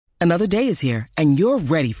Another day is here, and you're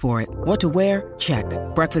ready for it. What to wear? Check.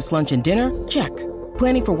 Breakfast, lunch, and dinner? Check.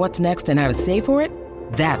 Planning for what's next and how to save for it?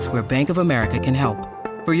 That's where Bank of America can help.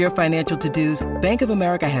 For your financial to-dos, Bank of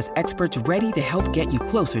America has experts ready to help get you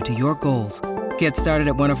closer to your goals. Get started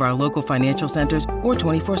at one of our local financial centers or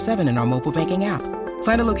 24/7 in our mobile banking app.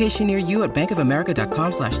 Find a location near you at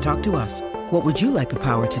bankofamerica.com/talktous. What would you like the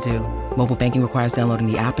power to do? Mobile banking requires downloading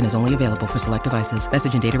the app and is only available for select devices.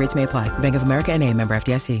 Message and data rates may apply. Bank of America N.A., member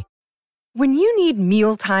FDIC. When you need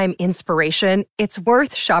mealtime inspiration, it's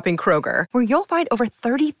worth shopping Kroger, where you'll find over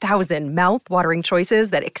 30,000 mouth-watering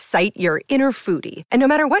choices that excite your inner foodie. And no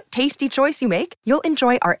matter what tasty choice you make, you'll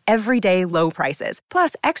enjoy our everyday low prices,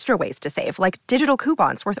 plus extra ways to save, like digital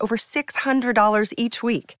coupons worth over $600 each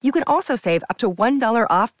week. You can also save up to $1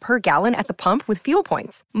 off per gallon at the pump with fuel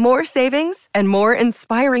points. More savings and more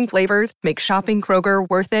inspiring flavors make shopping Kroger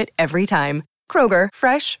worth it every time. Kroger,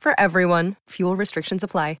 fresh for everyone. Fuel restrictions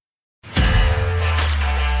apply.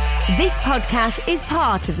 This podcast is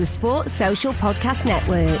part of the Sports Social Podcast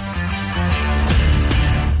Network.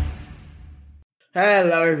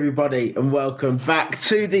 Hello, everybody, and welcome back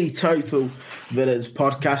to the Total Villans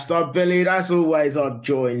podcast. I'm Billy, and as always, I'm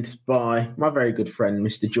joined by my very good friend,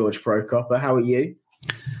 Mr. George Prokopper. How are you?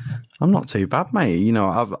 I'm not too bad, mate. You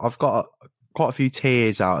know, I've got quite a few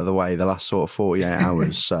tears out of the way the last sort of 48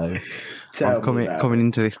 hours, so I'm coming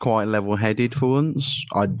into this quite level-headed for once.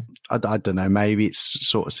 I don't know, maybe it's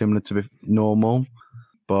sort of similar to normal,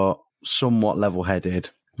 but somewhat level-headed,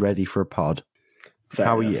 ready for a pod.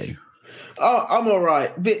 How are you? Oh, I'm all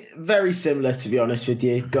right. Very similar, to be honest with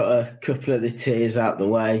you. Got a couple of the tears out the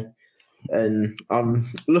way, and I'm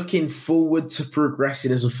looking forward to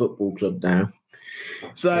progressing as a football club now.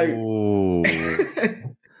 So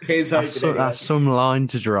here's hoping. That's some line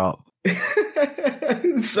to drop.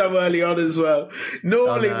 So early on as well.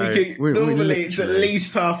 Normally it's at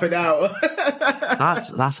least half an hour.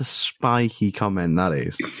 That's a spiky comment. That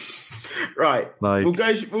is right. Like, we'll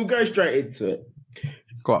go straight into it.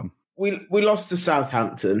 Go on. We lost to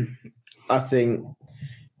Southampton. I think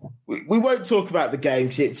we won't talk about the game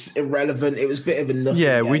because it's irrelevant. It was a bit of a nothing.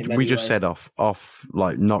 Yeah, game we anyway. just said off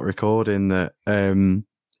like not recording that.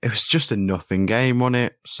 It was just a nothing game, wasn't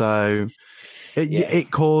it? So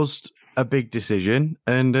it caused a big decision,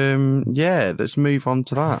 and let's move on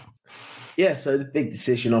to that. Yeah, so the big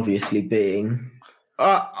decision obviously being,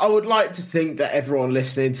 I would like to think that everyone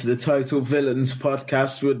listening to the Total Villans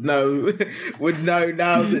podcast would know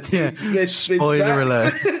now that Dean Smith's been spoiler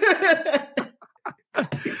sacked. alert.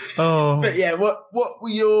 Oh, but yeah, what were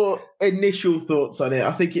your initial thoughts on it?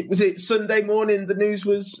 I think it was Sunday morning the news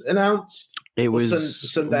was announced. It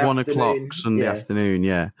was Sunday 1 afternoon. o'clock Sunday afternoon.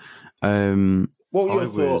 Yeah. What were your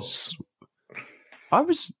thoughts? I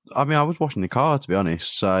was washing the car, to be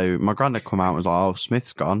honest. So my granddad come out and was like, "Oh,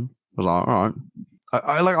 Smith's gone." I was like, "All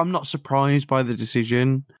right." I'm not surprised by the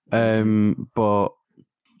decision, but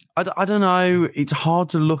I don't know. It's hard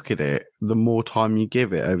to look at it the more time you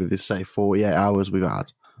give it over this, say, 48 hours we've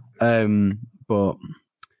had. But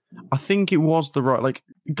I think it was the right,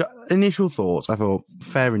 initial thoughts. I thought,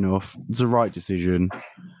 fair enough. It's the right decision.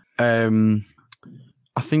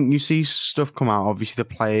 I think you see stuff come out. Obviously,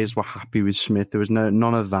 the players were happy with Smith. There was none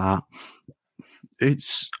of that.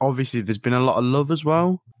 It's obviously there's been a lot of love as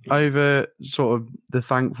well over sort of the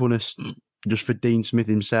thankfulness just for Dean Smith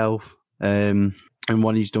himself and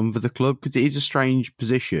what he's done for the club, because it is a strange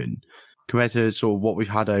position compared to sort of what we've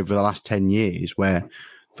had over the last 10 years where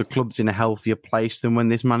the club's in a healthier place than when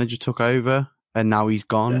this manager took over and now he's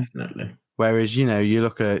gone. Definitely. Whereas, you know, you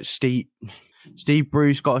look at Steve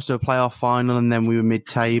Bruce got us to a playoff final and then we were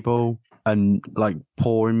mid-table and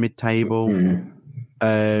poor in mid-table.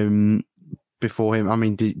 Before him, I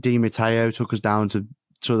mean, Di Matteo took us down to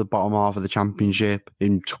the bottom half of the championship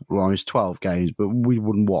in his 12 games, but we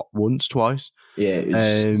won twice. Yeah, it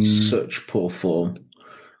was such poor form.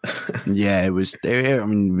 Yeah, it was. It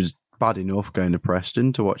was bad enough going to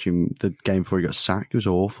Preston to watch him the game before he got sacked. It was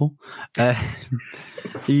awful.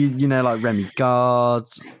 You know, like Remy Gard,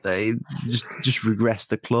 they just regressed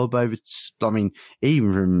the club over. I mean,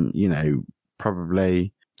 even from, you know,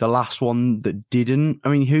 probably the last one that didn't. I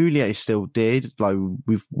mean, Houllier still did. Like,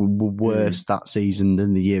 we were worse that season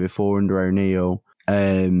than the year before under O'Neill.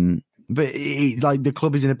 But the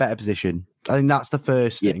club is in a better position. I think that's the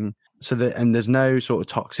first thing. So and there's no sort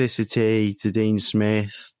of toxicity to Dean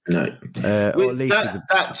Smith. No, or at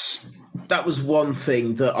least that was one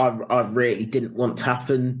thing that I really didn't want to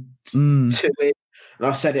happen to it. And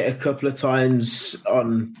I said it a couple of times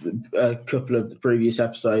on a couple of the previous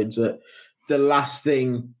episodes that the last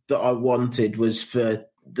thing that I wanted was for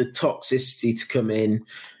the toxicity to come in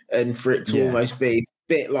and for it to almost be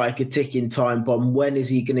bit like a ticking time bomb. When is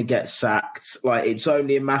he going to get sacked? Like, it's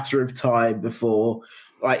only a matter of time before,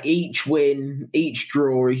 like, each win, each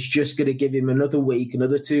draw is just going to give him another week,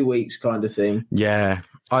 another 2 weeks kind of thing. Yeah,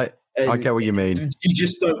 I get what you mean. You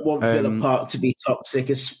just don't want Villa Park to be toxic,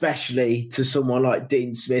 especially to someone like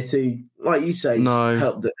Dean Smith, who, like you say,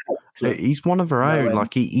 helped the club. He's one of our own.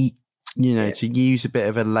 Like, he to use a bit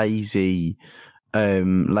of a lazy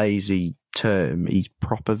term, he's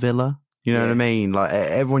proper Villa. You know what I mean? Like,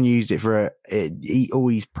 everyone used it for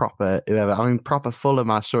he's proper. Whoever. I mean, proper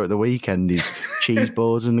Fulham. I saw at the weekend is cheese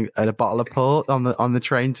balls and a bottle of port on the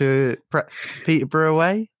train to Peterborough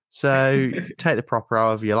away. So take the proper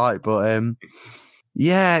however you like, but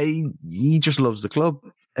he just loves the club,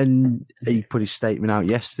 and he put his statement out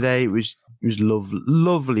yesterday. It was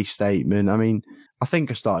lovely statement. I mean, I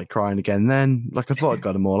think I started crying again then. Like, I thought I'd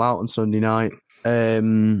got them all out on Sunday night.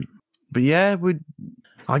 But yeah,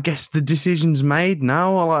 I guess the decision's made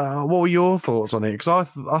now. What were your thoughts on it? Because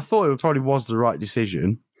I thought it probably was the right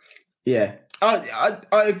decision. Yeah, I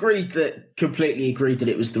completely agreed that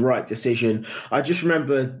it was the right decision. I just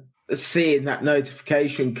remember seeing that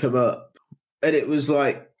notification come up, and it was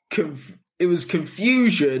like it was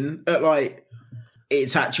confusion at like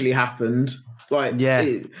it's actually happened. Like,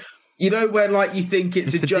 when like you think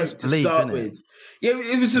it's a joke to start with. Yeah,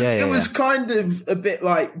 it was kind of a bit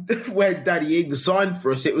like when Danny Ings signed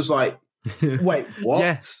for us. It was like, wait,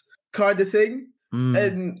 what? Kind of thing.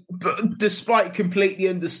 But despite completely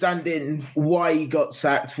understanding why he got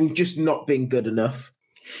sacked, we've just not been good enough.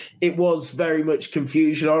 It was very much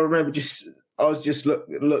confusion. I remember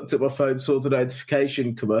looked at my phone, saw the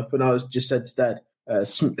notification come up, and I just said to Dad,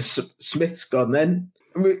 Smith's gone then.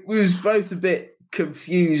 We was both a bit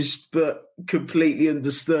confused, but completely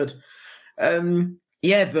understood.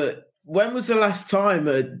 But when was the last time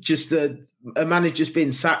a manager's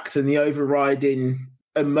been sacked and the overriding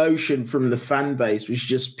emotion from the fan base was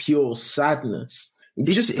just pure sadness? It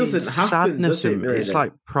just doesn't happen, does it, really? It's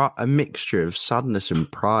like a mixture of sadness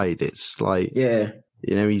and pride. It's like,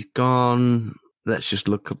 he's gone. Let's just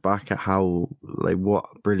look back at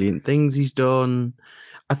what brilliant things he's done.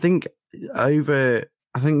 I think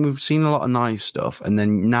we've seen a lot of nice stuff, and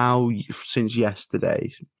then now since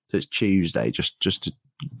yesterday, so it's Tuesday, just to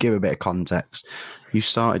give a bit of context, you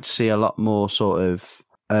started to see a lot more sort of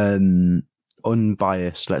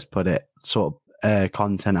unbiased, let's put it, sort of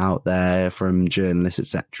content out there from journalists,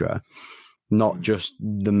 etc. Not just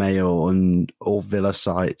the Mail and all Villa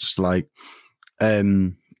sites, like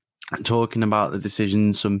talking about the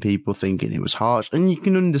decision. Some people thinking it was harsh, and you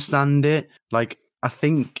can understand it. Like, I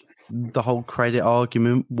think the whole credit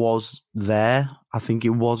argument was there. I think it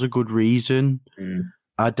was a good reason.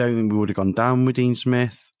 I don't think we would have gone down with Dean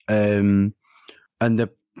Smith. I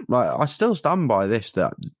still stand by this,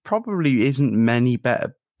 that probably isn't many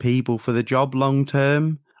better people for the job long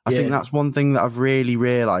term. I think that's one thing that I've really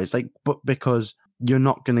realised. But because you're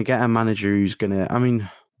not going to get a manager who's going to, I mean,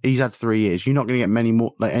 he's had 3 years. You're not going to get many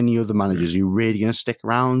more, like any other managers who are really going to stick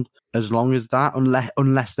around as long as that,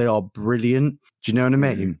 unless they are brilliant. Do you know what I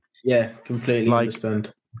mean? Yeah, completely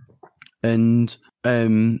understand. And,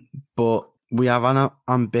 but we have an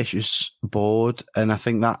ambitious board, and I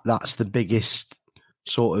think that's the biggest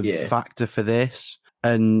sort of factor for this.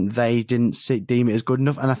 And they didn't deem it as good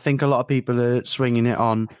enough. And I think a lot of people are swinging it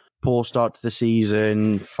on poor start to the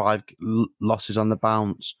season, 5 losses on the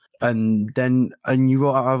bounce. And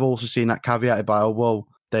I've also seen that caveated by,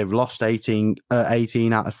 they've lost 18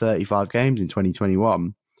 out of 35 games in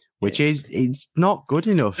 2021, which it's not good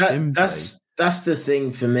enough. That's the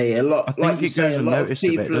thing for me. A lot, I think like it goes unnoticed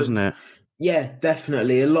a bit, doesn't it? Yeah,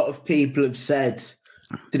 definitely. A lot of people have said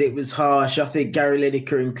that it was harsh. I think Gary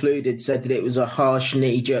Lineker included said that it was a harsh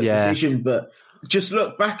knee-jerk decision. But just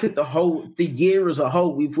look back at the year as a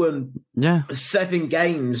whole. We've won 7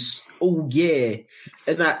 games all year,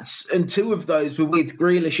 and 2 of those were with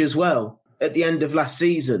Grealish as well at the end of last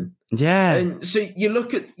season. Yeah, and so you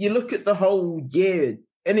look at the whole year,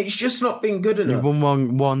 and it's just not been good enough. We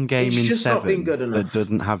won one game in 7 that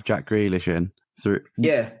doesn't have Jack Grealish in through the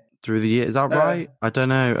year. Is that right? I don't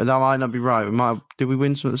know. That might not be right. Did we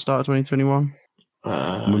win some at the start of 2021?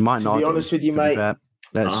 We might not. To be honest with you, mate,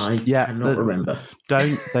 I cannot remember.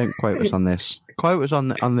 Don't quote us on this. Quote us on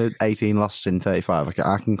the 18 losses in 35.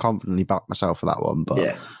 I can confidently back myself for that one.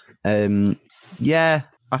 But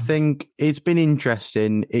I think it's been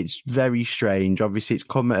interesting. It's very strange. Obviously, it's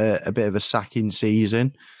come at a bit of a sacking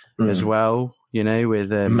season as well. You know,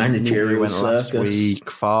 with managerial went circus. Last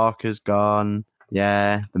week, Farker's gone.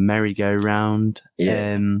 Yeah, the merry-go-round.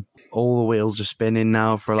 Yeah. All the wheels are spinning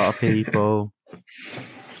now for a lot of people.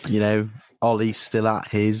 You know, Ollie's still at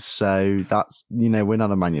his, so that's, we're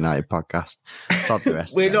not a Man United podcast. Sod the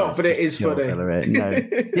rest We're of not, but it is funny. No.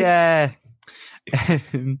 Yeah.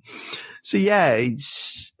 So yeah,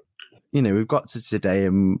 it's, we've got to today,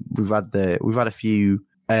 and we've had a few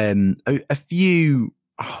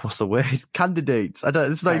what's the word? Candidates.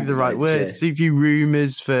 It's not even the right word. Yeah. So a few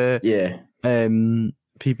rumours for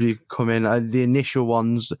people who've come in. The initial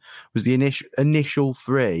ones was the initial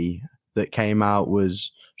three that came out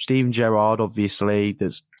was Steven Gerrard, obviously.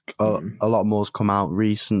 There's a lot more's come out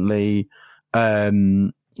recently. Kasper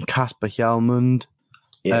Hjelmund,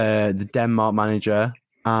 the Denmark manager,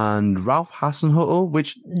 and Ralph Hasenhüttl,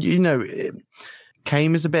 which it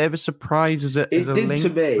came as a bit of a surprise as a link. To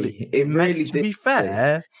me. It really did. To be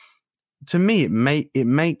fair, to me, it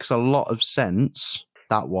makes a lot of sense,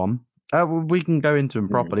 that one. We can go into them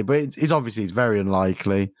properly, but it's obviously very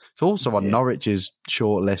unlikely. It's also on Norwich's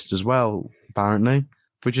shortlist as well, apparently,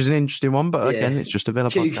 which is an interesting one. But again, it's just a Villa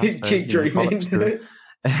podcast. Keep dreaming.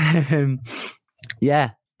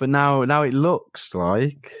 But now it looks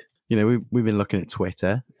like we've been looking at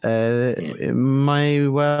Twitter. It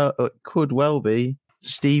could well be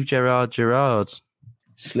Steve Gerrard.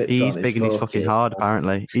 He's big and he's fucking hard.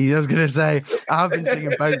 Apparently, I was going to say I've been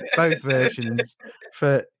singing both versions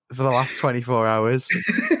for the last 24 hours.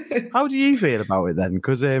 How do you feel about it then?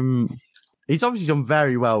 Because he's obviously done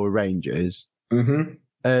very well with Rangers,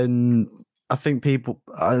 and I think a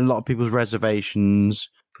lot of people's reservations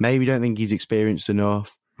maybe don't think he's experienced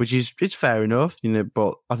enough, which is it's fair enough,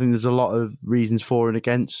 But I think there's a lot of reasons for and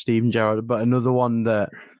against Steven Gerrard. But another one that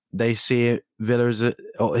they see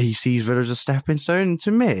he sees Villa as a stepping stone.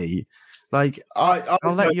 To me, like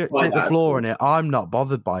I'll let you take the floor on it. I'm not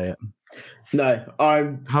bothered by it. No,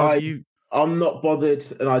 I'm not bothered,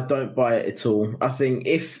 and I don't buy it at all. I think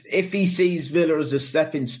if he sees Villa as a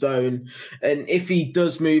stepping stone, and if he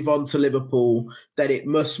does move on to Liverpool, then it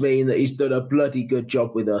must mean that he's done a bloody good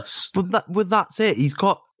job with us. But that's it. He's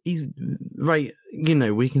right.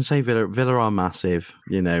 We can say Villa are massive.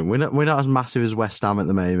 We're not as massive as West Ham at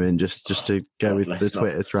the moment. Just to go with the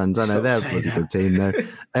Twitter trends. I know they're a bloody good team though.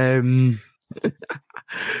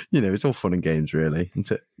 It's all fun and games, really. We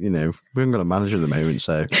haven't got a manager at the moment,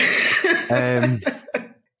 so.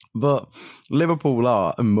 But Liverpool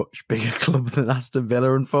are a much bigger club than Aston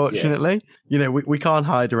Villa, unfortunately. Yeah. We can't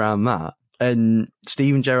hide around that. And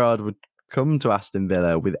Steven Gerrard would come to Aston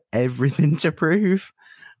Villa with everything to prove.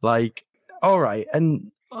 Like, all right,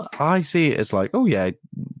 and I see it as like, oh yeah,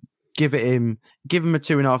 give him a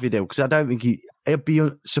 2.5 year deal, because I don't think it'd be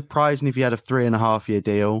surprising if he had a 3.5 year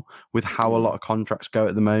deal with how a lot of contracts go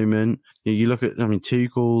at the moment. You look at,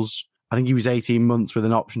 Tuchel's, I think he was 18 months with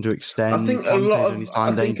an option to extend. I think a lot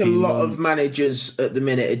of managers at the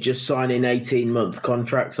minute are just signing 18-month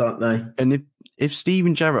contracts, aren't they? And if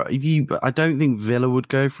Steven Gerrard, I don't think Villa would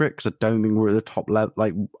go for it, because I don't think we're at the top level.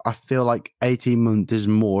 Like, I feel like 18 months is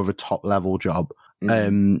more of a top level job.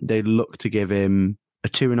 They look to give him a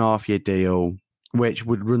 2.5 year deal, which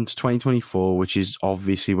would run to 2024, which is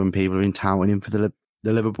obviously when people have been touting him for the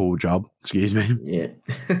Liverpool job. Excuse me. Yeah.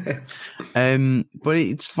 But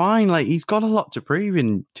it's fine. Like, he's got a lot to prove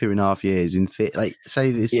in 2.5 years. Say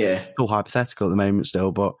this, still hypothetical at the moment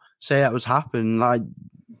still, but say that was happen, like,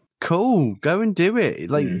 cool, go and do it.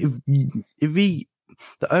 Like, if he,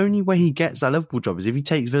 the only way he gets that Liverpool job is if he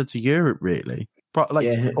takes Villa to Europe, really. But like,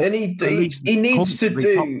 and he needs to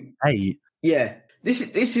do. Yeah, this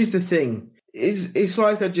is the thing. It's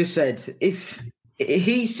like I just said. If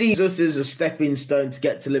he sees us as a stepping stone to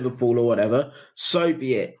get to Liverpool or whatever, so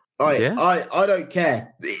be it. I don't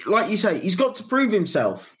care. Like you say, he's got to prove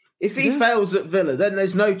himself. If he fails at Villa, then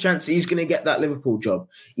there's no chance he's going to get that Liverpool job.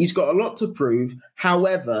 He's got a lot to prove.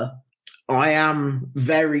 However, I am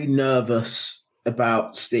very nervous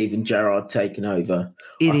about Steven Gerrard taking over.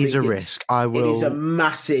 It is a risk. It is a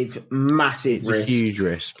massive, massive risk. It's a huge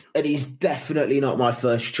risk. And he's definitely not my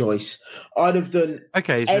first choice. I'd have done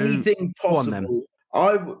anything possible.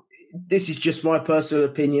 This is just my personal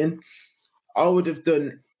opinion. I would have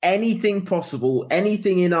done anything possible,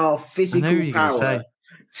 anything in our physical power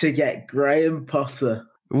to get Graham Potter.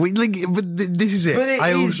 But this is it.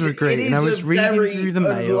 I also agree. And I was reading through the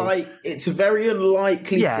mail. It's a very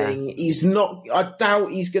unlikely thing. He's not. I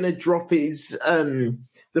doubt he's going to drop his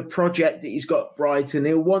the project that he's got at Brighton.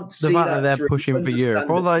 He'll want to see that they're pushing for Europe.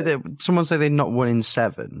 Although someone say they're not 1 in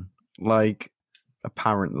 7. Like,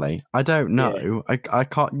 apparently, I don't know. Yeah. I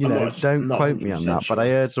can't. Don't quote me on that. Sure. But I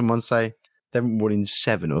heard someone say they haven't won in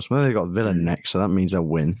 7 or something. They got Villa next, so that means they'll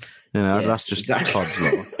win. That's just Todd's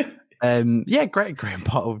law. Graham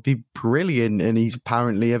Potter would be brilliant, and he's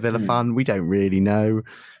apparently a Villa fan. We don't really know.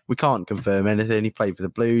 we can't confirm anything. He played for the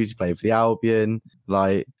Blues. He played for the Albion.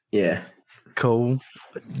 Like, yeah, cool.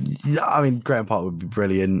 I mean, Graham Potter would be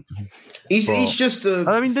brilliant. He's just a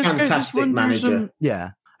fantastic manager.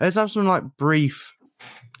 Let's have some like brief,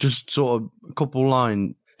 just sort of a couple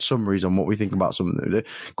line summaries on what we think about something.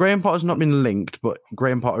 Graham Potter's not been linked, but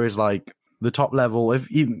Graham Potter is like the top level.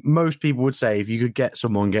 Most people would say if you could get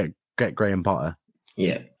someone, get Graham Potter.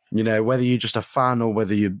 Yeah, you know, whether you're just a fan or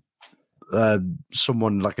whether you're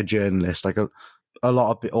someone like a journalist, like a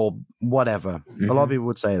lot of or whatever. Mm-hmm. A lot of people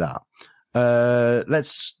would say that.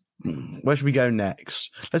 Where should we go next?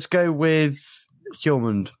 Let's go with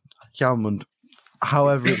Hjulmand.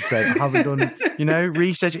 However it's said, having done,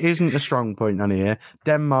 research isn't a strong point on here.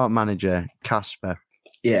 Denmark manager, Kasper.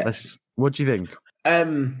 Yeah. What do you think?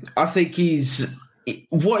 I think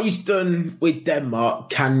what he's done with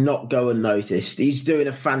Denmark cannot go unnoticed. He's doing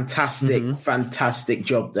a fantastic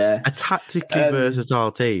job there. A tactically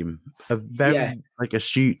versatile team. A very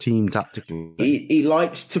astute team tactically. He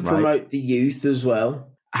likes to promote the youth as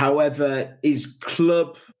well. However, his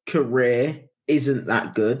club career isn't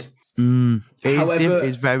that good.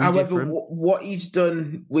 It's very different. What he's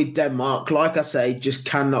done with Denmark, like I say, just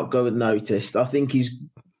cannot go unnoticed. I think he's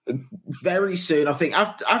very soon. I think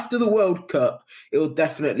after the World Cup, it will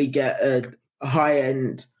definitely get a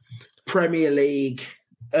high-end Premier League.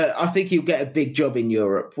 I think he'll get a big job in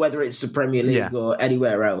Europe, whether it's the Premier League or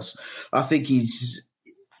anywhere else. I think he's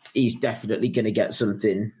definitely going to get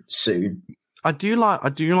something soon. I do like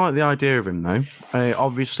the idea of him though.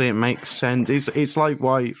 Obviously, it makes sense. It's like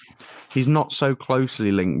why he's not so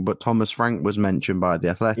closely linked, but Thomas Frank was mentioned by the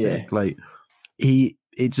Athletic. Yeah. Like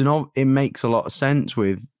it makes a lot of sense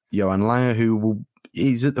with Johan Langer,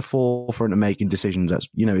 he's at the forefront of making decisions. That's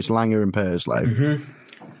it's Langer and Purslow. Mm-hmm.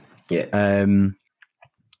 Yeah.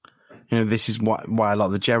 This is why a lot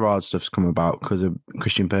of the Gerrard stuff's come about, because of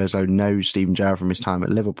Christian Purslow knows Steven Gerrard from his time at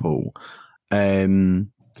Liverpool.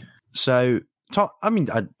 So,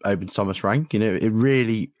 I'd open Thomas Frank. It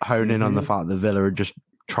really hone in on the fact that Villa are just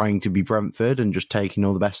trying to be Brentford and just taking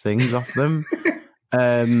all the best things off them.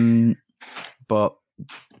 But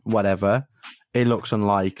whatever. It looks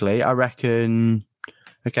unlikely. I reckon,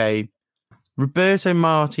 Roberto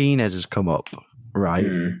Martinez has come up, right?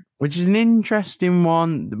 Which is an interesting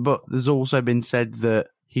one, but there's also been said that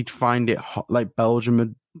he'd find it like Belgium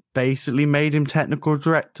had basically made him technical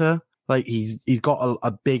director. Like he's got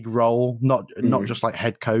a big role, not just like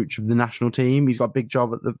head coach of the national team. He's got a big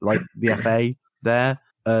job at the FA there.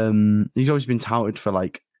 He's always been touted for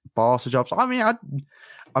like Barca jobs. I mean,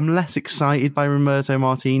 I'm less excited by Roberto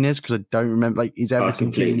Martinez because I don't remember his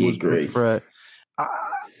Everton team was good for it.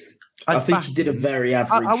 I think he did a very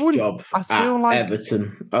average job at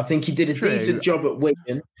Everton. I think he did a decent job at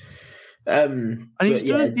Wigan. And he's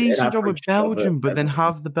done a decent job at Belgium, but then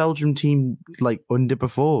have the Belgium team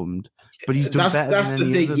underperformed. But he's done better. That's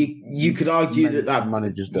the thing. You could argue that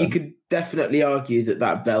manager's done. You could definitely argue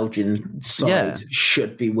that Belgian side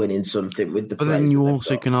should be winning something with the. But then you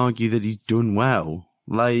also can argue that he's done well.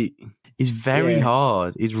 It's very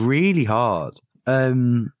hard. It's really hard.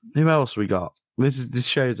 Who else we got? This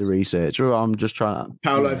shows the research. I'm just trying to.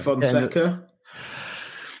 Paulo Fonseca.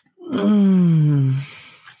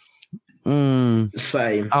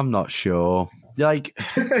 Same. I'm not sure.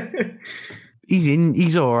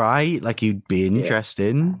 He's all right. He'd be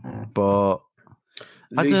interesting, but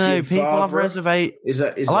I don't know. People have reservations.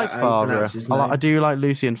 I like Favre. I do like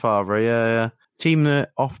Lucien Favre. Yeah. Team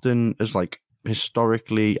that often has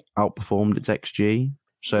historically outperformed its XG,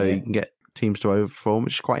 so you can get teams to overperform,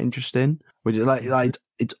 which is quite interesting. Which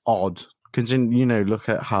it's odd considering look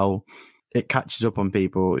at how it catches up on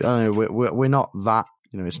people. I don't know we're not that.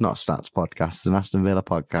 It's not a stats podcast, it's an Aston Villa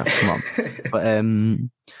podcast. Come on.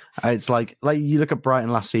 But it's like you look at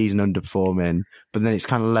Brighton last season underperforming, but then it's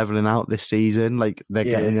kind of leveling out this season. They're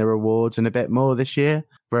getting their rewards and a bit more this year,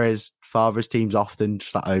 whereas Favre's teams often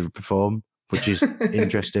just overperform, which is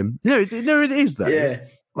interesting. It is though. Yeah.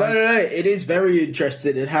 No. It is very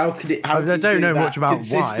interesting. And how could it? I don't know much about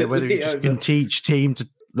why. Whether you just can teach team to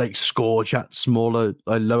score smaller,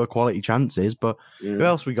 lower quality chances. But who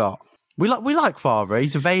else we got? We like Favre.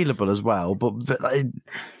 He's available as well, but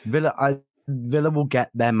Villa will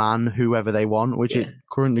get their man, whoever they want, which it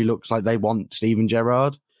currently looks like they want Steven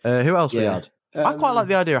Gerrard. Who else we had? I quite like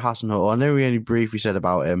the idea of Hasenhüttl. I know we only briefly said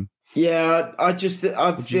about him. Yeah, I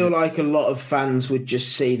feel like a lot of fans would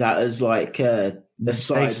just see that as the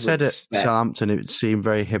side. They said at Southampton it seemed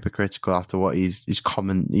very hypocritical after what his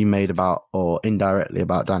comment he made about, or indirectly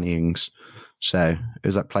about, Danny Ings. So it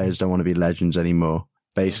was like players don't want to be legends anymore.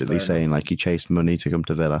 basically saying enough. like he chased money to come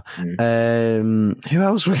to Villa. Who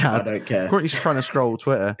else we had? I don't care. Courtney's trying to scroll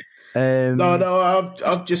Twitter. No,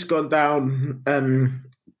 I've just gone down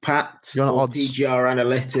Pat or PGR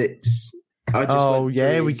Analytics.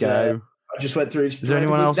 We go. I just went through his. Is there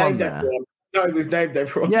anyone else on there? Everyone. No, we've named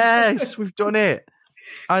everyone. Yes, we've done it.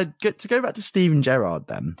 I get to go back to Steven Gerrard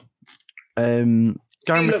then.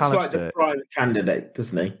 He looks like the prime candidate,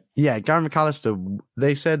 doesn't he? Yeah, Gary McAllister,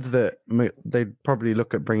 they said that they'd probably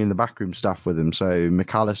look at bringing the backroom staff with him. So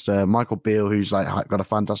McAllister, Michael Beale, who's like got a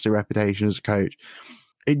fantastic reputation as a coach.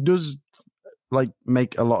 It does like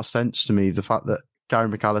make a lot of sense to me, the fact that Gary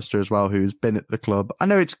McAllister as well, who's been at the club. I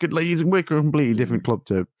know it's good. Like, we're a completely different club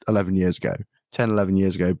to 11 years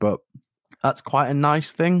ago, but that's quite a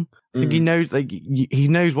nice thing. I think he knows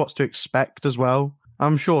what to expect as well.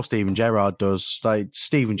 I'm sure Steven Gerrard does. Like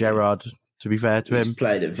Steven Gerrard, to be fair to him, he's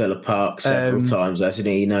played at Villa Park several times, hasn't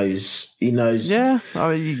he? He knows. Yeah,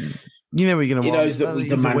 I mean, you know what you're going to want. He knows that we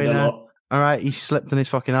demand a lot. All right, he slipped on his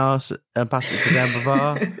fucking arse and passed it to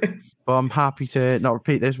Denver. But I'm happy to not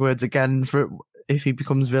repeat those words again for if he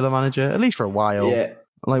becomes Villa manager, at least for a while. Yeah.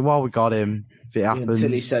 Like while we got him, if it happens.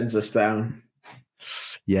 Until he sends us down.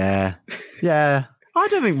 Yeah. Yeah. I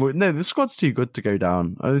don't think the squad's too good to go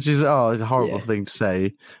down. Which is it's a horrible thing to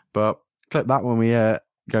say, but clip that when we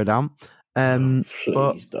go down.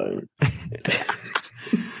 Please don't.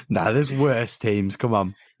 Nah, there's worse teams. Come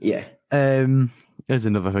on. Yeah. There's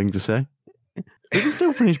another thing to say. We can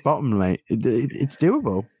still finish bottom, mate. It's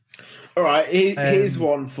doable. All right, here's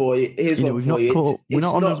one for you. We're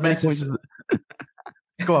not on those main points.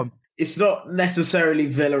 Go on. It's not necessarily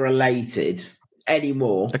Villa related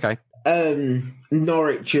anymore. Okay.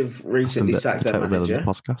 Norwich have recently sacked their manager.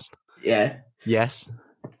 Podcast. Yeah. Yes.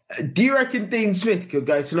 Do you reckon Dean Smith could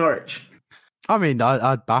go to Norwich? I mean,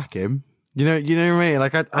 I'd back him. You know what I mean?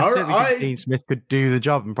 Like, I certainly think Dean Smith could do the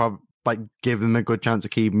job and probably like give them a good chance to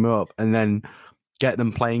keep him up, and then get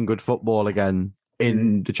them playing good football again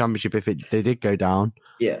in the Championship if they did go down.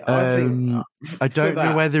 Yeah, I don't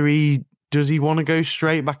know whether he want to go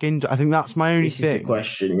straight back into. I think that's my only thing. This is the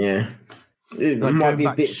question. Yeah. It might be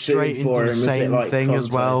a bit soon for him. The same thing as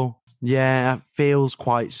well. Yeah, it feels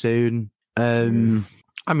quite soon. I mean,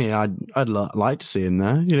 I'd like to see him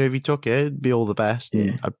there. You know, if he took it, it'd be all the best.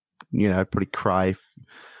 Yeah. I'd probably cry.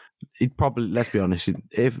 He'd probably, let's be honest,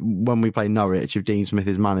 if when we play Norwich, if Dean Smith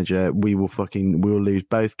is manager, we will lose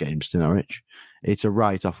both games to Norwich. It's a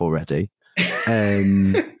write-off already. It's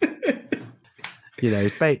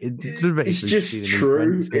just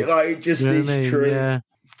true. It just is true. Yeah.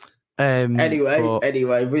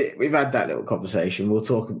 Anyway, we've had that little conversation. We'll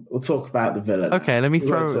talk about the Villa. Okay, let me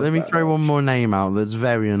throw one more name out that's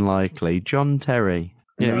very unlikely. John Terry.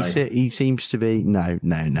 He seems to be no.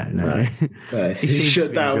 He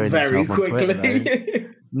shut down very quickly.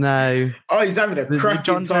 Twitter, no. Oh, he's having a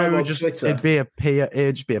cracking time on Twitter.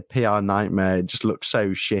 It'd just be a PR nightmare. It just looks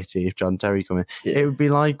so shitty if John Terry come in. Yeah. It would be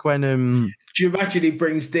like when Do you imagine he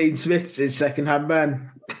brings Dean Smith as his second-hand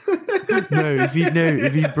man? No, if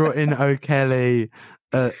he brought in O'Kelly,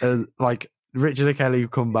 like Richard O'Kelly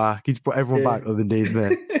would come back, he'd put everyone back other than Dean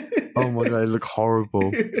Smith. Oh my god, it look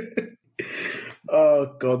horrible.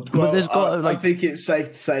 Oh god! Well, I think it's safe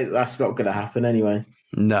to say that's not going to happen anyway.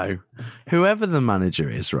 No, whoever the manager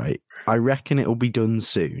is, right? I reckon it will be done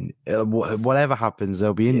soon. Whatever happens,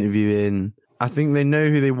 they'll be interviewing. I think they know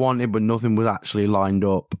who they wanted, but nothing was actually lined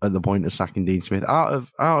up at the point of sacking Dean Smith. Out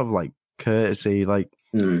of like courtesy, like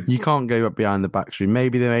you can't go up behind the back street.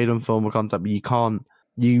 Maybe they made informal contact, but you can't.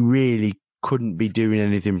 You really couldn't be doing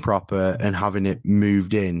anything proper and having it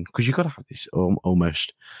moved in because you got to have this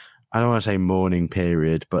almost. I don't want to say mourning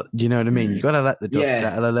period, but you know what I mean? You got to let the dust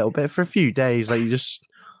settle a little bit for a few days. Like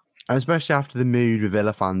especially after the mood with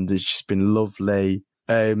Villa fans, it's just been lovely.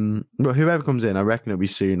 But whoever comes in, I reckon it'll be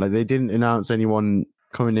soon. Like they didn't announce anyone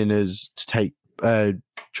coming in to take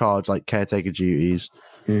charge, like caretaker duties.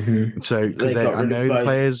 Mm-hmm. So I know the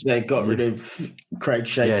players. They got rid of Craig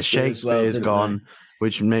Shakespeare. Yeah, Shakespeare's gone,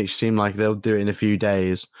 which makes it seem like they'll do it in a few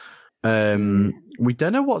days. We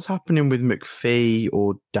don't know what's happening with McPhee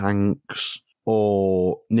or Danks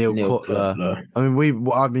or Neil Cutler. I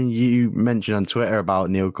mean, you mentioned on Twitter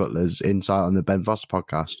about Neil Cutler's insight on the Ben Foster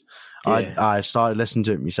podcast. Yeah. I started listening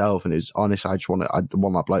to it myself, and it's honest. I want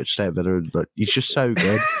that bloke to stay at Villa. But he's just so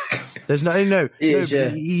good. There's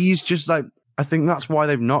he's just like. I think that's why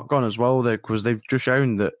they've not gone as well, though, because they've just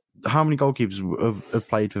shown that how many goalkeepers have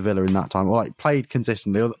played for Villa in that time, or like played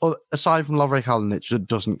consistently, or aside from Lovre Kalinic, that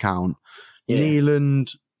doesn't count. Yeah.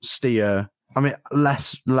 Neeland, Steer, I mean,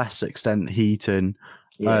 less extent Heaton,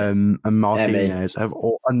 and Martinez have,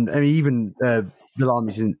 and even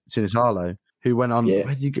Villani Sinisalo. who went on. Where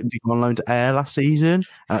did he go on loan to Air last season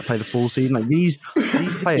and played a full season? Like these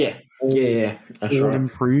players, That's all right.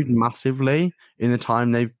 improved massively in the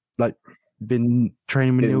time they've like been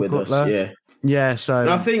training with Neil Cutler. Yeah. So and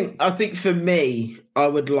I think for me, I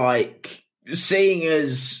would like seeing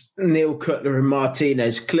as Neil Cutler and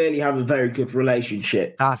Martinez clearly have a very good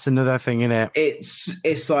relationship. That's another thing, isn't it?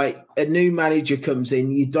 It's like a new manager comes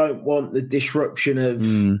in. You don't want the disruption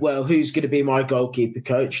of, well, who's going to be my goalkeeper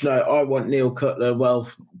coach? No, I want Neil Cutler. Well,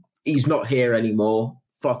 he's not here anymore.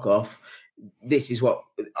 Fuck off. This is what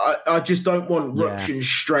I just don't want ruptions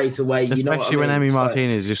straight away. Especially you know what I when mean? Emi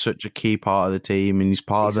Martinez is such a key part of the team and he's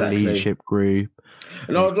part of the leadership group.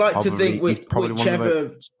 And I'd like to think probably whichever one of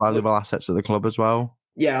the valuable assets of the club as well.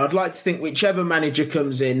 Yeah, I'd like to think whichever manager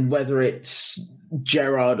comes in, whether it's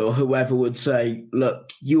Gerrard or whoever, would say,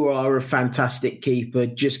 look, you are a fantastic keeper.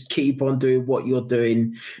 Just keep on doing what you're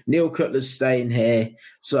doing. Neil Cutler's staying here.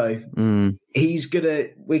 So we're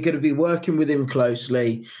going to be working with him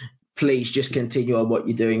closely. Please just continue on what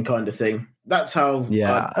you're doing, kind of thing. That's how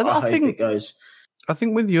I hope it goes. I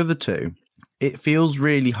think with the other two, it feels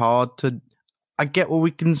really hard to. I get what we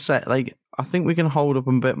can say. Like, I think we can hold up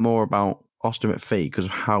a bit more about Austin McPhee because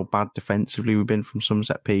of how bad defensively we've been from some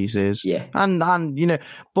set pieces. Yeah, and you know,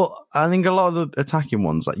 but I think a lot of the attacking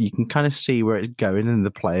ones, like you can kind of see where it's going, and the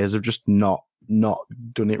players have just not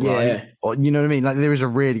done it right. Or you know what I mean? Like there is a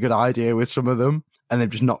really good idea with some of them, and they've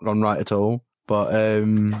just not gone right at all. But I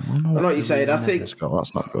know what you're saying. I think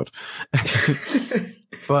that's not good.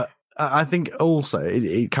 But I think also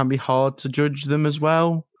it can be hard to judge them as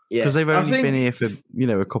well. Yeah, because they've only been here for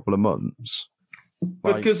a couple of months.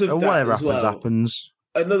 Because of that, whatever as happens.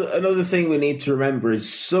 Another thing we need to remember is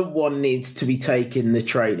someone needs to be taking the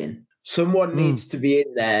training. Someone needs to be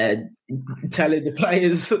in there telling the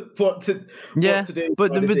players what to do.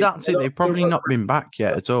 But that's it. They've probably not been back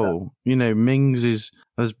yet at all. Mings is.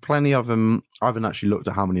 There's plenty of them. I haven't actually looked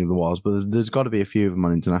at how many there was, but there's got to be a few of them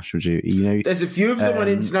on international duty. There's a few of them on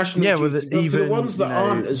international duty. But even the ones that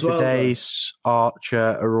aren't as well. Dace,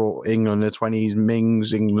 Archer are all England, the 20s.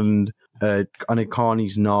 Mings, England. I know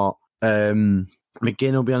Carney's not. McGinn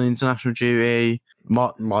will be on international duty.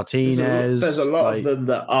 Martinez. There's a lot of them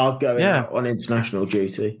that are going out on international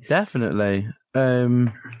duty. Definitely.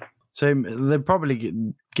 So they'll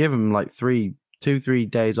probably give them like 2-3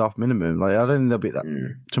 days off minimum. Like I don't think they'll be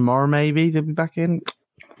that tomorrow. Maybe they'll be back in.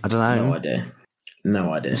 I don't know.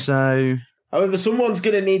 No idea. So, however, someone's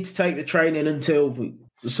going to need to take the training until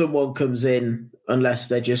someone comes in, unless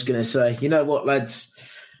they're just going to say, you know what, lads.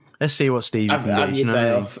 Let's see what Steve can do. Have your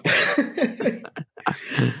day off.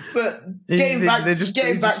 But getting back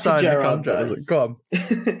to Gerrard. Go on.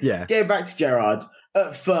 Yeah. Getting back to Gerrard.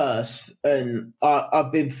 At first, and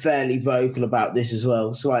I've been fairly vocal about this as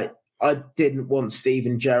well. So I didn't want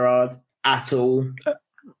Steven Gerrard at all.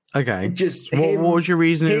 Okay. Just what was your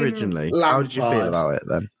reasoning originally? Lampard, how did you feel about it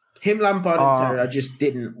then? Him, Lampard, and Terry, I just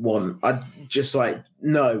didn't want. I just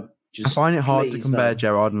no. I find it hard to compare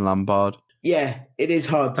Gerrard and Lampard. Yeah, it is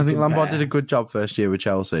hard to I think compare. Lampard did a good job first year with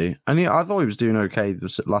Chelsea. And I thought he was doing okay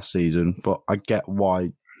last season, but I get why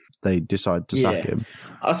they decided to sack him.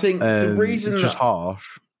 I think the reason it's just harsh.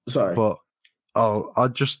 Sorry. But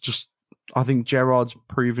I think Gerrard's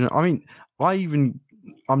proven it. I mean,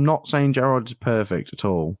 I'm not saying Gerrard is perfect at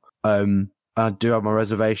all. I do have my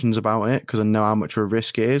reservations about it because I know how much of a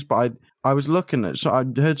risk it is. But I was looking at, so I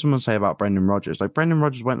heard someone say about Brendan Rodgers. Like Brendan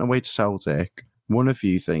Rodgers went away to Celtic, won a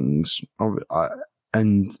few things,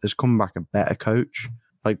 and has come back a better coach,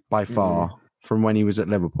 like by far from when he was at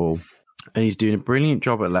Liverpool. And he's doing a brilliant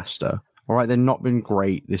job at Leicester. All right, they've not been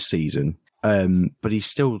great this season. But he's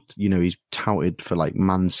still, he's touted for like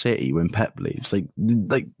Man City when Pep leaves.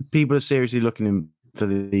 Like people are seriously looking for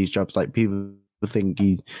these jobs. Like people think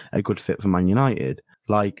he's a good fit for Man United.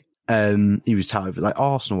 Like he was touted for, like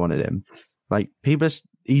Arsenal wanted him. Like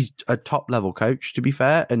he's a top level coach to be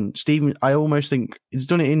fair. And Steven, I almost think he's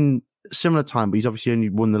done it in similar time, but he's obviously only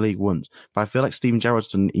won the league once. But I feel like Steven Gerrard's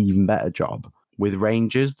done an even better job with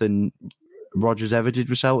Rangers than Rodgers ever did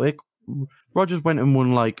with Celtic. Rodgers went and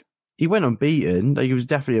won he went unbeaten. He was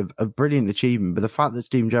definitely a brilliant achievement. But the fact that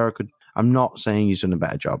Steven Gerrard I'm not saying he's done a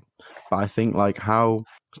better job, but I think how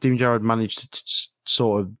Steven Gerrard managed to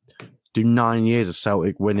sort of do 9 years of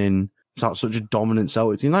Celtic winning such a dominant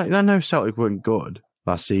Celtic team. I know Celtic weren't good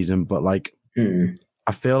last season, but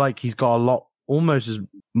I feel like he's got a lot, almost as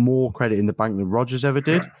more credit in the bank than Rodgers ever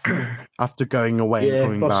did after going away and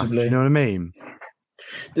coming possibly back. You know what I mean?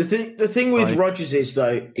 The thing with Rodgers is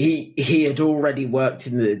though he had already worked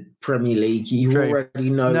in the Premier League. You already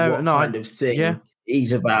know what kind of thing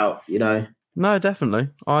he's about. No, definitely.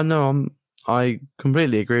 I know. I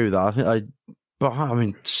completely agree with that. I think But I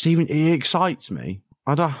mean, Stephen, he excites me.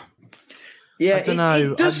 I don't know.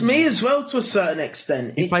 It does me as well to a certain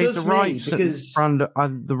extent. He plays the right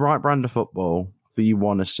brand of football that you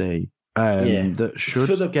want to see. That should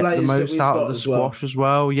get the most out of the squash as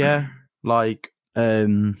well. Yeah, like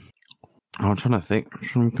I'm trying to think. I'm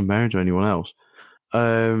trying to compare him to anyone else.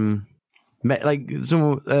 Like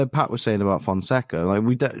Pat was saying about Fonseca, like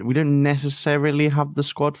we don't necessarily have the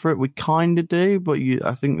squad for it. We kind of do, but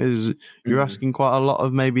I think you're asking quite a lot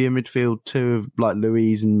of maybe a midfield two of like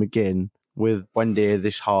Louise and McGinn with Buendia,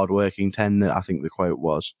 this hard-working 10 that I think the quote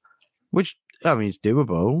was, which I mean it's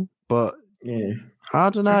doable, but yeah, I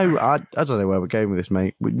don't know. I don't know where we're going with this,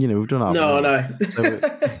 mate. We've done our no.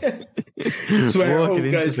 It's where it all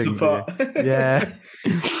goes to pot. Yeah.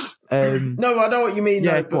 No, I know what you mean.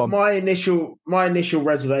 Yeah, though, but my initial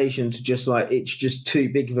reservation to just like it's just too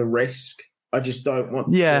big of a risk. I just don't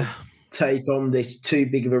want to take on this too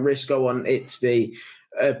big of a risk. I want it to be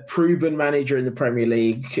a proven manager in the Premier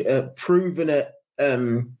League, proven at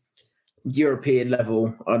European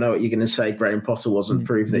level. I know what you're going to say. Graham Potter wasn't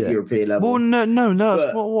proven at European level. Well, no.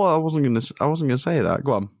 That's what I wasn't going to say that.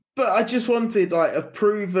 Go on. But I just wanted like a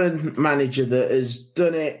proven manager that has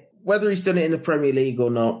done it, whether he's done it in the Premier League or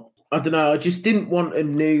not. I don't know. I just didn't want a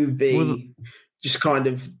newbie, just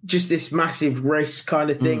this massive risk kind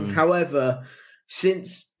of thing. However,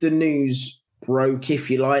 since the news broke, if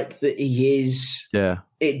you like, that he is,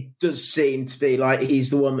 it does seem to be like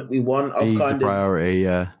he's the one that we want. He's the priority,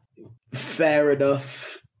 Fair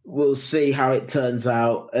enough. We'll see how it turns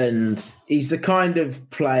out. And he's the kind of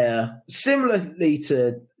player, similarly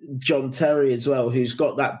to John Terry as well, who's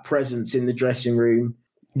got that presence in the dressing room.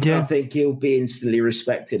 Yeah, I think he'll be instantly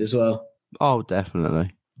respected as well. Oh,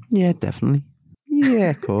 definitely. Yeah, definitely.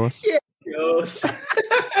 Yeah, of course. Yeah, of course.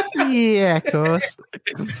 Yeah, of course.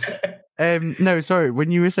 No, sorry.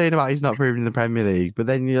 When you were saying about he's not proven in the Premier League, but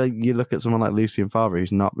then you look at someone like Lucien Favre,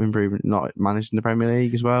 who's not managed in the Premier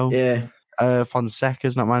League as well. Yeah.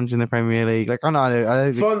 Fonseca's not managing the Premier League. Like, I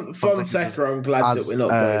don't Fonseca, I'm glad that we're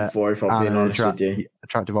not going for. If I'm being honest with you,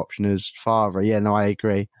 attractive option as Favre. Yeah, no, I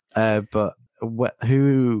agree. But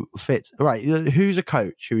who fits right? Who's a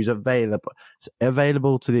coach who's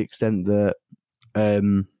available to the extent that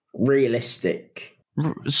realistic?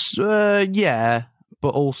 Yeah, but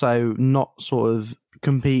also not sort of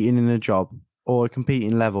competing in a job or a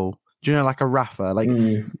competing level. Do you know, like a Rafa, like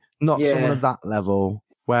not someone of that level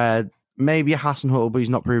where maybe a Hasenhüttl, but he's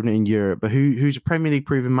not proven it in Europe. But who's a Premier League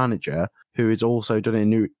proven manager who has also done it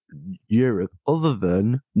in Europe, other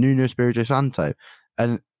than Nuno Espirito Santo?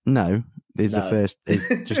 And no. Is just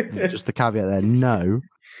the caveat there. No,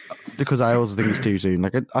 because I also think it's too soon.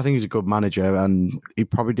 Like I think he's a good manager and he'd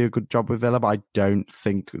probably do a good job with Villa, but I don't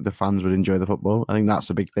think the fans would enjoy the football. I think that's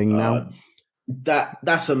a big thing now.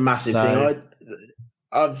 That's a massive thing.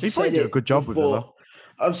 I've said it a good job before. With Villa.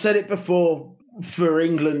 I've said it before for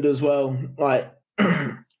England as well. Like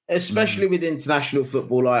especially with international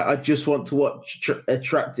football, like I just want to watch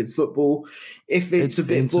attractive football. If it's a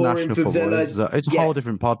bit boring for Villa, it's a whole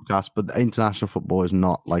different podcast. But the international football is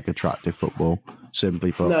not like attractive football.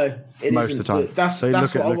 Simply put, no, it most isn't. of the time. That's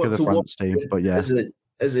look what I want at the to France watch team. But yeah,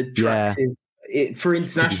 as attractive for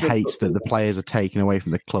international. He hates football. That the players are taken away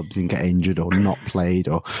from the clubs and get injured or not played,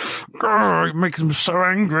 or it makes them so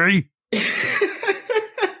angry.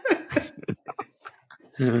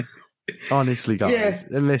 Honestly, guys,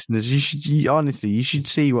 listeners, you should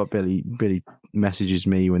see what Billy messages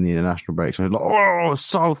me when the international breaks. I'm like, oh,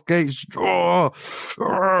 Southgate's, just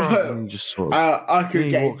sort of, I could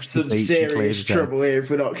get in some serious trouble here if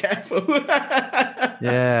we're not careful.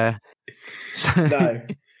 Yeah. No.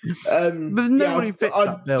 But nobody fits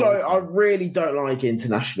that bill. I really don't like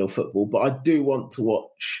international football, but I do want to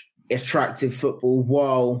watch attractive football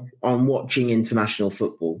while I'm watching international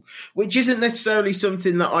football, which isn't necessarily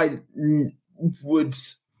something that I would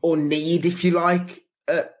or need, if you like,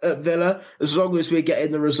 at Villa. As long as we're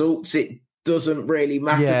getting the results, it doesn't really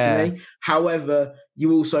matter to me. However,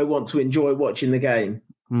 you also want to enjoy watching the game.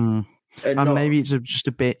 And maybe it's just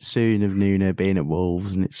a bit soon of Nuno being at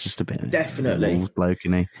Wolves, and it's just a bit definitely Wolves bloke,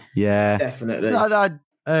 isn't he? Yeah, definitely.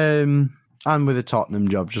 And with a Tottenham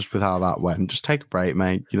job, just with how that went, just take a break,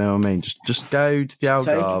 mate. You know what I mean? Just go to the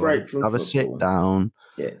Algarve, have football. A sit down.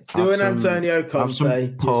 Yeah, do an Antonio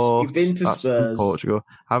Conte. You've been to Spurs, Portugal.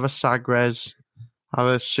 Have a Sagres, have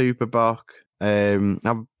a Super Bock, have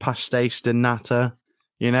a pastéis de nata.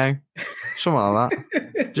 You know, something like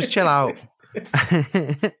that. Just chill out.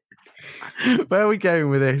 Where are we going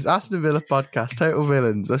with this? Aston Villa podcast, Total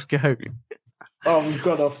Villains. Let's go. Oh, we've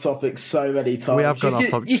gone off topic so many times. We have gone off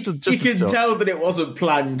topic. You can tell that it wasn't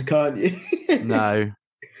planned, can't you? No.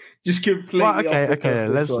 Just completely. Right, okay.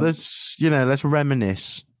 off the Let's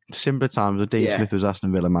reminisce. Simpler times when Dean Smith was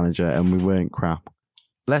Aston Villa manager and we weren't crap.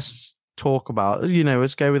 Let's talk about,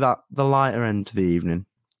 let's go with that, the lighter end to the evening.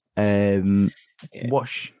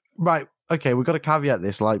 Right, okay, we've got to caveat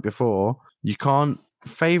this like before. You can't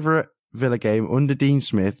favourite Villa game under Dean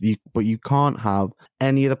Smith, but you can't have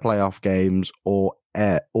any of the playoff games or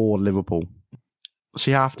Liverpool.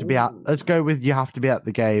 So you have to be let's go with you have to be at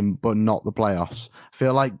the game, but not the playoffs. I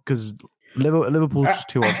feel like because Liverpool's just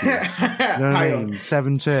too obvious. You know what I mean?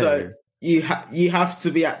 7-2. So you have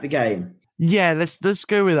to be at the game. Yeah, let's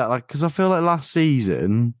go with that. Like, because I feel like last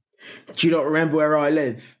season. Do you not remember where I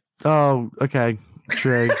live? Oh, okay,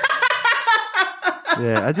 true.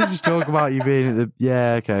 Yeah, I did just talk about you being at the.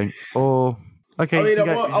 Yeah, okay. Or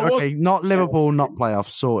okay, not Liverpool, not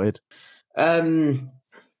playoffs, sorted. I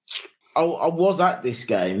was at this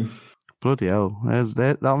game. Bloody hell,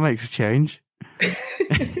 that makes a change.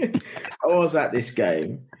 I was at this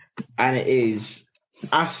game, and it is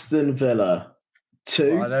Aston Villa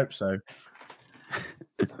 2. I hope so.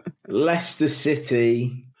 Leicester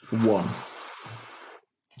City 1.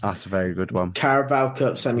 That's a very good one. Carabao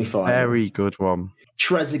Cup semi-final. Very good one.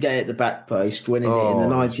 Trezeguet at the back post, winning it in the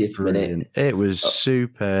 90th minute. It was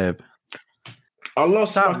superb. I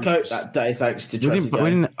lost my coat that day thanks to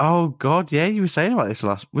Trezeguet. Oh God, yeah, you were saying about this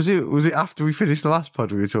last. Was it after we finished the last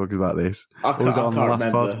pod we were talking about this? I can't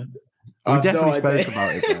remember. Pod? We definitely spoke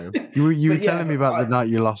about it though. You were telling me about the night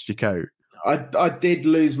you lost your coat. I did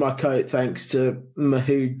lose my coat thanks to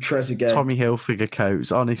Mahoud Trezeguet. Tommy Hilfiger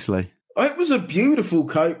coats, honestly. It was a beautiful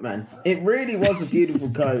coat, man. It really was a beautiful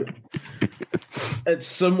coat. And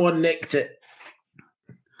someone nicked it.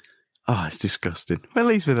 Oh, it's disgusting. Well, at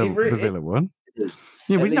least with the Villa one.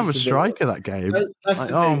 Yeah, we didn't have a striker that game.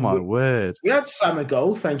 Oh, my word. We had Sam a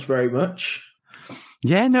goal, thank you very much.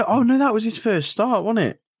 Yeah, no, that was his first start, wasn't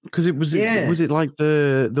it? Because was it like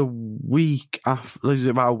the week after, was it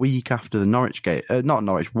about a week after the Norwich game? Not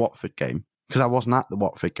Norwich, Watford game. Because I wasn't at the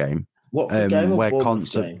Watford game. Watford game or where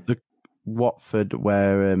Bournemouth game? The Watford,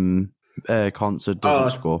 where Concert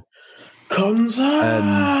doesn't score. Konza!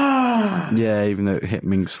 Yeah, even though it hit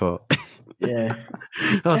Ming's foot. Yeah.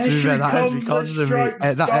 That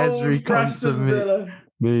Ezri Konza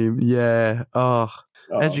meme. Yeah.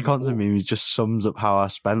 Ezri Konza meme just sums up how I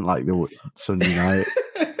spent like the Sunday night.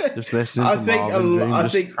 Just listening to Marvin Dream,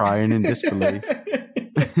 just crying in disbelief.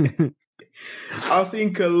 I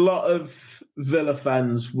think a lot of Villa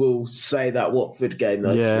fans will say that Watford game,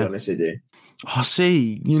 though, to be honest with you. I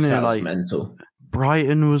see. Like mental.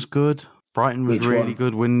 Brighton was good. Brighton was really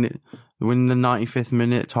good. Win the 95th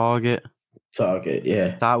minute target,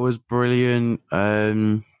 yeah. That was brilliant.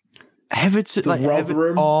 Everton,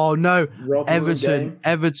 Rotherham. Oh no, Rotherham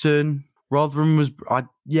Everton. Rotherham was.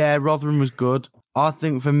 Rotherham was good. I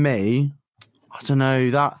think for me, I don't know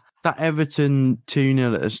that Everton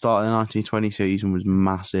 2-0 at the start of the 1920 season was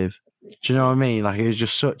massive. Do you know what I mean? Like it was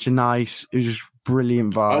just such a nice. It was just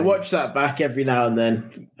brilliant vibe. I watch that back every now and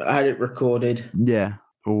then. I had it recorded. Yeah.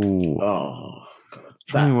 Oh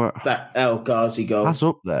God. That El Ghazi goal. That's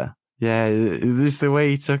up there. Yeah, this is the way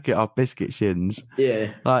he took it off Biscuit Shins.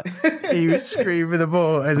 Yeah. Like, he was screaming the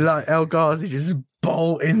ball and like El Ghazi just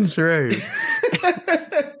bolting through.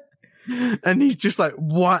 And he's just like,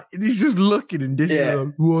 what? And he's just looking and this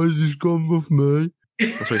like, why has this gone off me?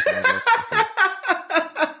 That's what he said.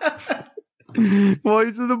 Why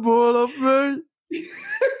is the ball off me?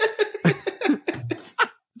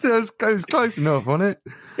 It was close enough, wasn't it?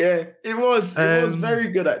 Yeah, it was. It was very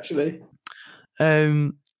good, actually.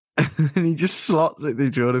 And he just slots it through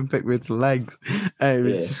Jordan Pickford's legs.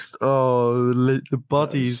 It's just the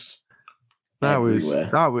bodies. That was.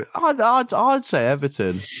 I'd say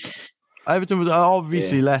Everton. Everton was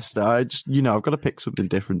obviously Leicester. I just I've got to pick something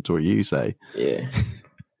different to what you say. Yeah,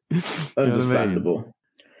 understandable.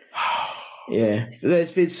 Yeah,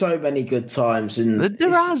 there's been so many good times, and there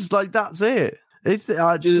has. Like that's it. It's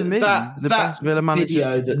to me the best Villa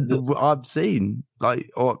manager that I've seen. Like,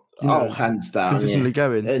 hands down, consistently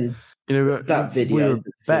going. And that video, we were a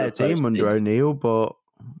better team under O'Neill, but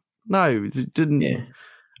no, it didn't. Yeah.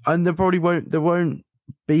 And there won't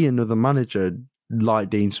be another manager like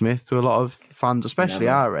Dean Smith to a lot of fans, especially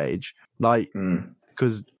our age. Like,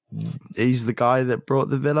 because he's the guy that brought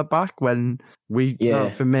the Villa back when we.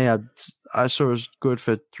 For me, I saw us good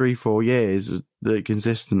for 3-4 years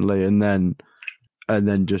consistently, and then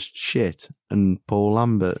just shit. And Paul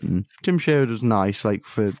Lambert and Tim Sherwood was nice, like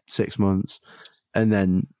for 6 months, and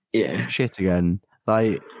then shit again.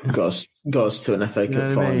 Like got us to an FA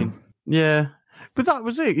Cup final. I mean? Yeah, but that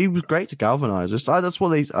was it. He was great to galvanise us. That's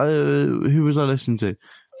what who was I listening to?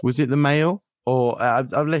 Was it the Mail? Or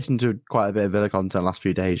I've listened to quite a bit of Villa content the last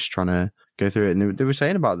few days, trying to go through it, and they were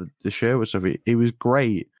saying about the Sherwood stuff. He was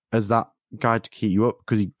great as that guy to keep you up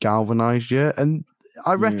because he galvanised you, and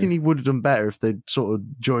I reckon he would have done better if they'd sort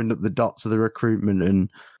of joined up the dots of the recruitment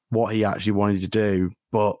and what he actually wanted to do.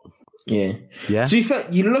 But yeah. So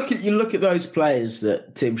you look at those players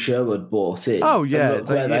that Tim Sherwood bought in. Oh yeah, look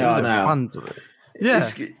where they are now. Yeah,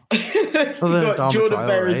 Jordan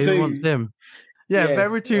Berrettini. Yeah,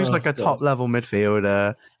 Berrettinu's like a top-level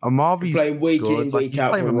midfielder. And Marvy's playing week in, week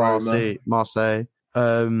out for Roma. Marseille.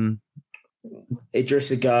 Idrissa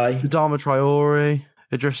Gueye. Adama Traore.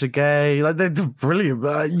 Idrissa Gueye. Like, they're brilliant.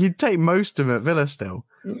 You'd take most of them at Villa still.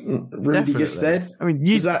 Rudy Gestede. I mean,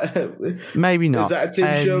 maybe not. Is that a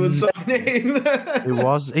Tim Sherwood signing? It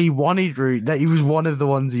was. He wanted Rudy. He was one of the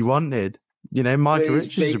ones he wanted. You know, Michael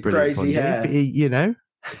Richards is a brilliant crazy hair. You know?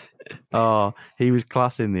 Oh, he was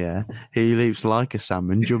class in the air. He leaps like a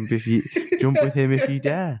salmon. Jump with him if you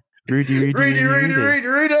dare. Rudy.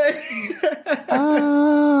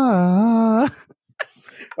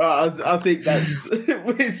 I think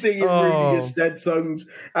we're singing Rudy Gestede songs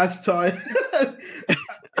as time.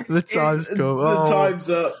 The time's come. The time's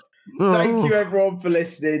up. Thank you everyone for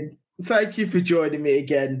listening. Thank you for joining me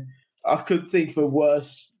again. I couldn't think of a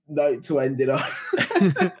worse note to end it on.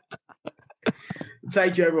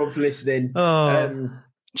 Thank you everyone for listening.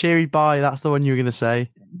 Cheery bye, that's the one you were going to say.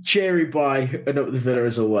 Cheery bye, and up the Villa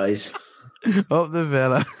as always. Up the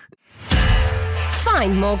Villa.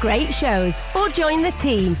 Find more great shows or join the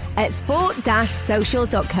team at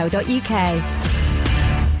sport-social.co.uk.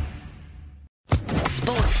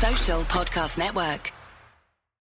 Sports Social Podcast Network.